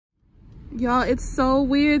Y'all, it's so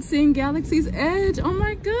weird seeing Galaxy's Edge. Oh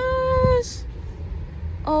my gosh.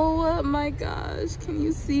 Oh my gosh. Can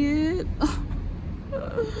you see it?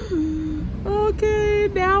 Okay,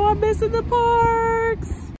 now I'm missing the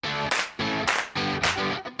parks.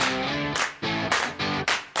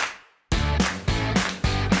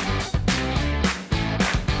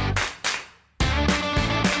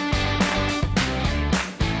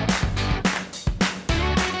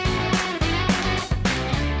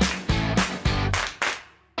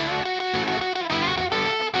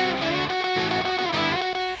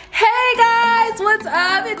 What's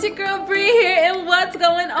up? It's your girl Bri here, and what's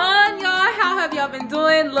going on, y'all? How have y'all been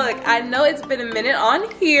doing? Look, I know it's been a minute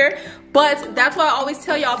on here, but that's why I always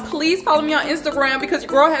tell y'all, please follow me on Instagram because your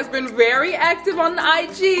girl has been very active on the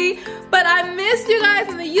IG. But I missed you guys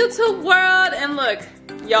in the YouTube world, and look,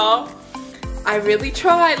 y'all, I really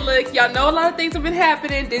tried. Look, y'all know a lot of things have been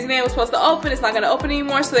happening. Disneyland was supposed to open. It's not going to open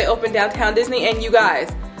anymore, so they opened Downtown Disney. And you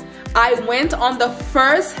guys, I went on the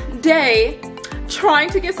first day trying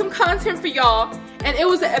to get some content for y'all, and it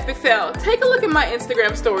was an epic fail. Take a look at my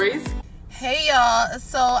Instagram stories. Hey y'all,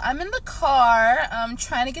 so I'm in the car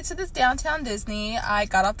trying to get to this Downtown Disney. I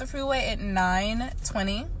got off the freeway at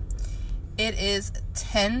 9:20. It is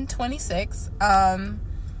 10:26. I'm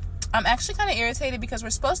actually kind of irritated because we're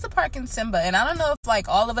supposed to park in Simba, and I don't know if like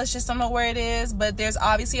all of us just don't know where it is, but there's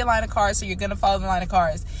obviously a line of cars, so you're gonna follow the line of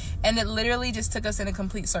cars, and it literally just took us in a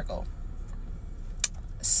complete circle.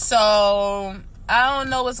 So I don't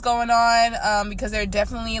know what's going on because there are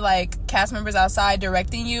definitely like cast members outside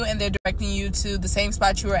directing you, and they're directing you to the same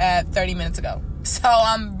spot you were at 30 minutes ago. So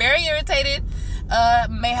I'm very irritated.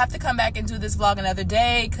 May have to come back and do this vlog another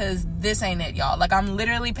day because this ain't it, y'all. Like, I'm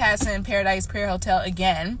literally passing Paradise Pier Hotel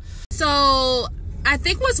again. So I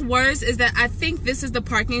think what's worse is that I think this is the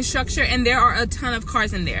parking structure, and there are a ton of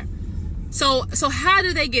cars in there. So how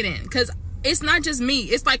do they get in? Because it's not just me.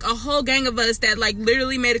 It's like a whole gang of us that like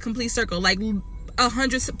literally made a complete circle. Like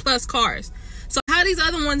 100+ cars. So how these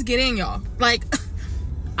other ones get in, y'all? Like,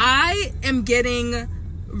 I am getting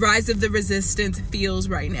Rise of the Resistance feels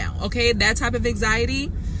right now, okay? That type of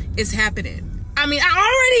anxiety is happening. I mean, I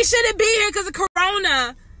already shouldn't be here because of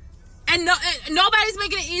Corona, and nobody's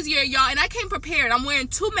making it easier, y'all. And I came prepared. I'm wearing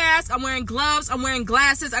 2 masks, I'm wearing gloves, I'm wearing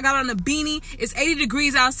glasses, I got on a beanie. It's 80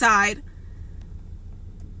 degrees outside,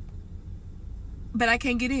 but I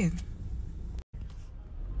can't get in.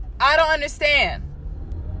 I don't understand.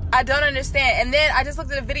 I don't understand. And then I just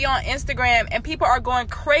looked at a video on Instagram, and people are going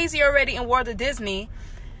crazy already in World of Disney.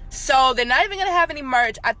 So they're not even going to have any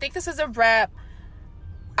merch. I think this is a wrap.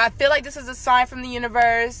 I feel like this is a sign from the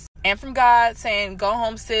universe and from God saying, go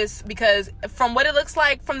home, sis. Because from what it looks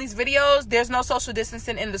like from these videos, there's no social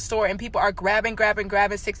distancing in the store, and people are grabbing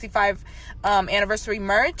 65 anniversary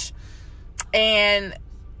merch. And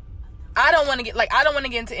I don't want to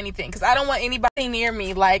get into anything because I don't want anybody near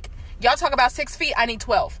me. Like, y'all talk about 6 feet, I need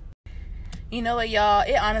 12. You know what, y'all?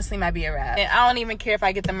 It honestly might be a wrap. And I don't even care if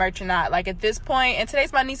I get the merch or not. Like, at this point, and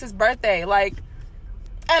today's my niece's birthday. Like,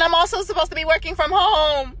 and I'm also supposed to be working from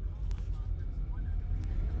home.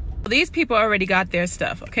 These people already got their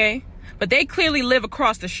stuff, okay? But they clearly live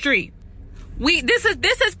across the street. This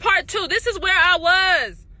is part 2. This is where I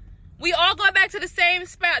was. We all going back to the same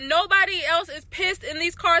spot. Nobody else is pissed in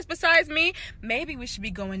these cars besides me. Maybe we should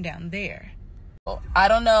be going down there. I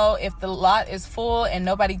don't know if the lot is full and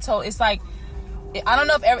nobody told. It's like, I don't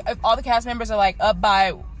know if all the cast members are like up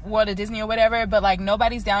by World of Disney or whatever, but like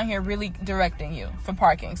nobody's down here really directing you for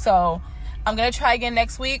parking. So I'm gonna try again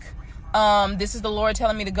next week. This is the Lord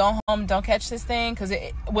telling me to go home, don't catch this thing, because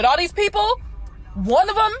with all these people, one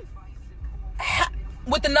of them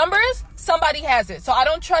with the numbers, somebody has it. So I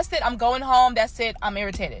don't trust it. I'm going home. That's it. I'm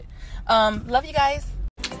irritated. Love you guys.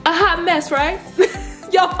 A hot mess, right?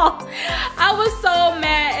 Y'all, I was so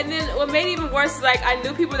mad. And then what made it even worse is like I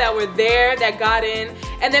knew people that were there that got in,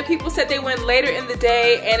 and then people said they went later in the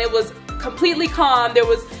day and it was completely calm.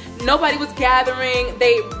 Nobody was gathering.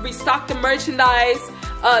 They restocked the merchandise.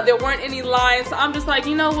 There weren't any lines. So I'm just like,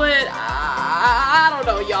 you know what? I don't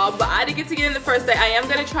know, y'all. But I didn't get in the first day. I am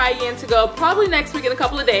going to try again to go probably next week in a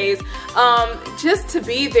couple of days. Just to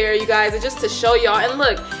be there, you guys, and just to show y'all. And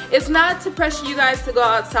look, it's not to pressure you guys to go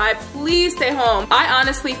outside. Please stay home. I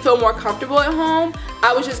honestly feel more comfortable at home.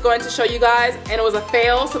 I was just going to show you guys, and it was a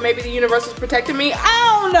fail. So maybe the universe was protecting me.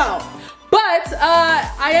 I don't know. But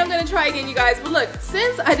I am going to try again, you guys. But look,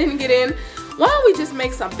 since I didn't get in, why don't we just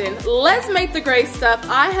make something? Let's make the gray stuff.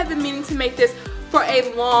 I have been meaning to make this for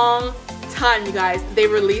a long time, you guys. They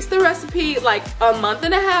released the recipe like a month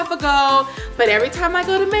and a half ago, but every time I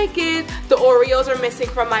go to make it, the Oreos are missing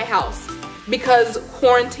from my house. because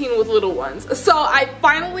quarantine with little ones. So I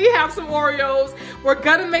finally have some Oreos. We're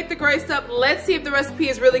gonna make the gray stuff. Let's see if the recipe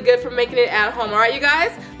is really good for making it at home. All right, you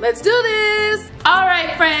guys, let's do this. All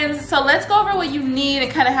right, friends, so let's go over what you need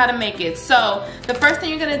and kind of how to make it. So the first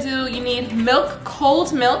thing you're gonna do, you need milk,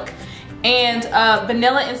 cold milk, and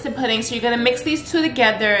vanilla instant pudding. So you're gonna mix these two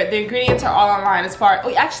together. The ingredients are all online as far,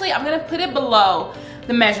 actually I'm gonna put it below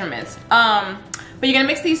the measurements. But you're gonna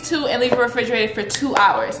mix these two and leave it refrigerated for 2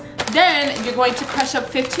 hours. Then you're going to crush up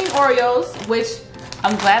 15 Oreos, which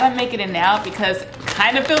I'm glad I'm making it now because it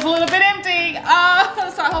kind of feels a little bit empty.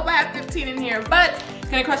 So I hope I have 15 in here. But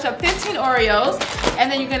you're gonna crush up 15 Oreos,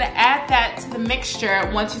 and then you're gonna add that to the mixture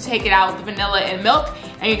once you take it out with the vanilla and milk,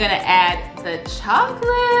 and you're gonna add the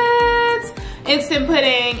chocolate instant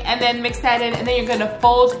pudding, and then mix that in, and then you're gonna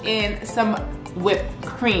fold in some whipped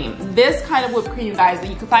cream. This kind of whipped cream, you guys, that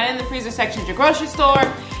you can find in the freezer section at your grocery store.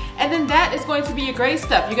 And then that is going to be your gray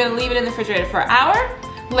stuff. You're gonna leave it in the refrigerator for an hour,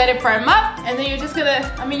 let it firm up, and then you're just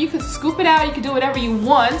gonna, I mean, you could scoop it out, you can do whatever you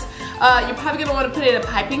want. You're probably gonna wanna put it in a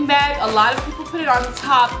piping bag. A lot of people put it on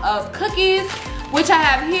top of cookies, which I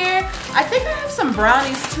have here. I think I have some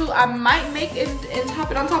brownies too. I might make it and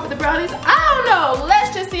top it on top of the brownies. I don't know.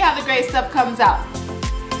 Let's just see how the gray stuff comes out.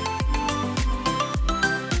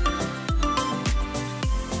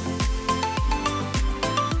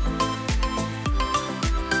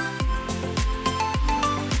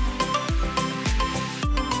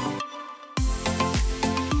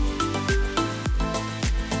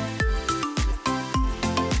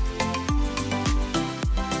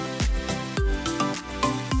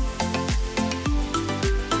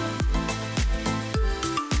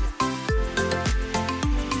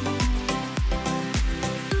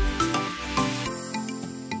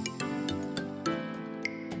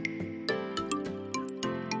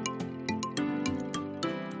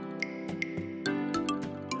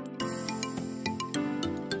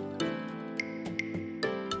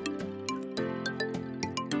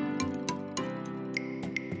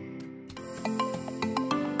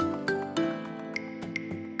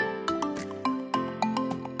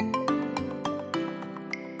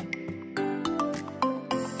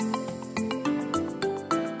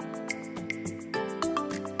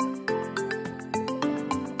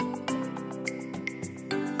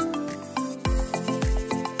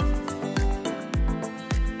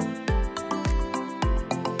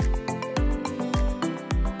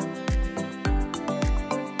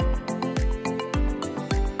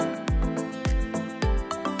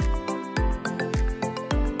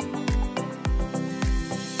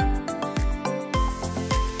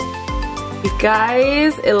 You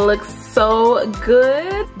guys, it looks so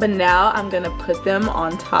good, but now I'm gonna put them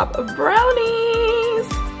on top of brownies.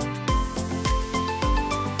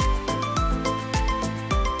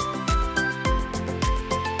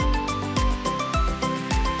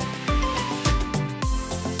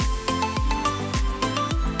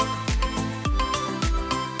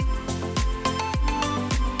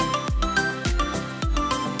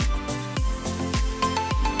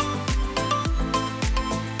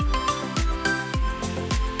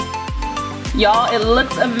 Y'all, it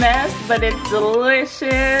looks a mess, but it's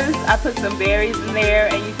delicious. I put some berries in there,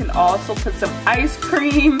 and you can also put some ice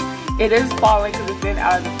cream. It is falling because it's been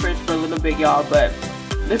out of the fridge for a little bit, y'all, but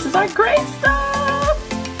this is our great stuff.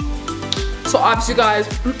 So obviously, guys,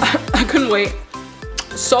 I couldn't wait.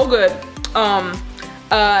 So good.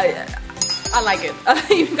 I like it.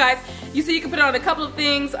 You guys, you see, you can put it on a couple of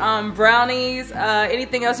things, brownies,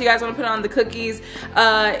 anything else you guys want to put on the cookies.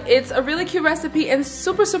 It's a really cute recipe and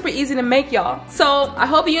super, super easy to make, y'all. So I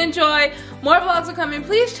hope you enjoy. More vlogs are coming.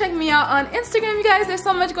 Please check me out on Instagram, you guys. There's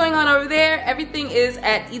so much going on over there. Everything is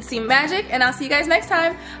at eatseemagic, and I'll see you guys next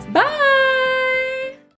time. Bye.